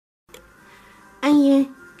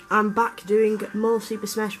I'm back doing more Super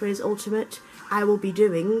Smash Bros. Ultimate. I will be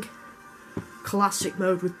doing Classic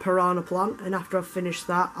mode with Piranha Plant, and after I've finished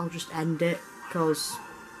that, I'll just end it, because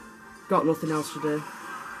got nothing else to do.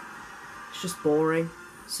 It's just boring,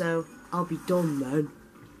 so I'll be done then.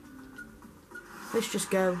 Let's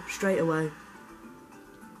just go straight away.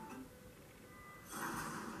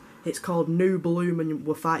 It's called New Bloom, and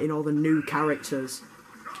we're fighting all the new characters.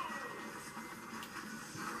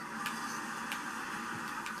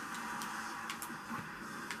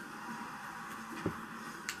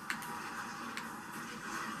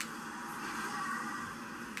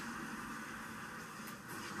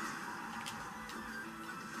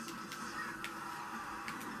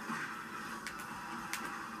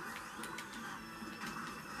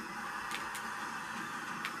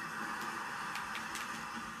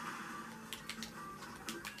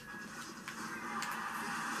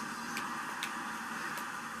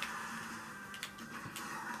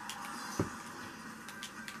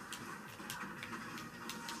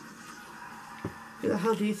 Who the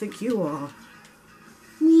hell do you think you are?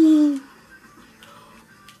 Me.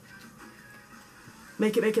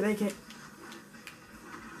 Make it, make it, make it.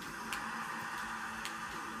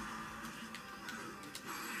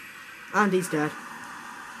 And he's dead.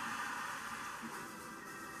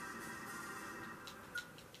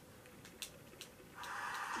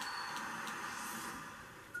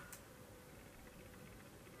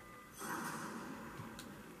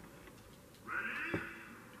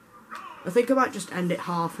 I think I might just end it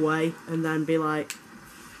halfway and then be like,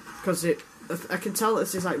 because I can tell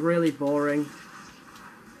this is like really boring.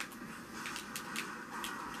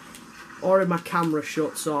 Or if my camera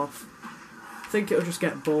shuts off. I think it'll just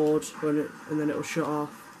get bored and then it'll shut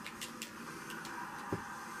off.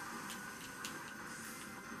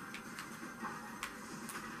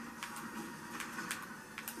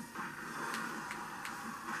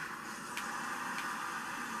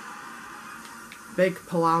 Big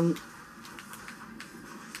plant.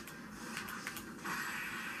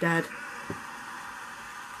 Dead.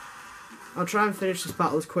 I'll try and finish this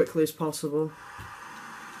battle as quickly as possible,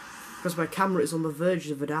 because my camera is on the verge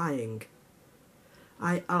of dying.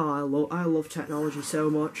 I love technology so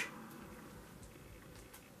much.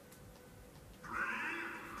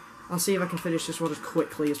 I'll see if I can finish this one as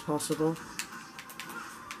quickly as possible.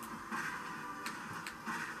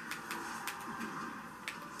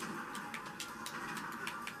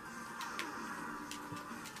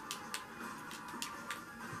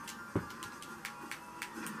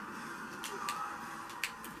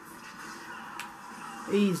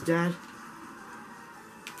 He's dead.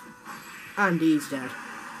 And he's dead.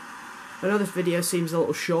 I know this video seems a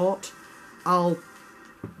little short. I'll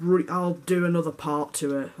do another part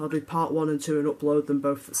to it. I'll do part 1 and 2 and upload them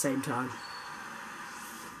both at the same time.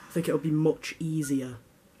 I think it'll be much easier.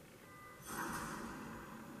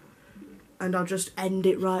 And I'll just end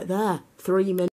it right there. 3 minutes.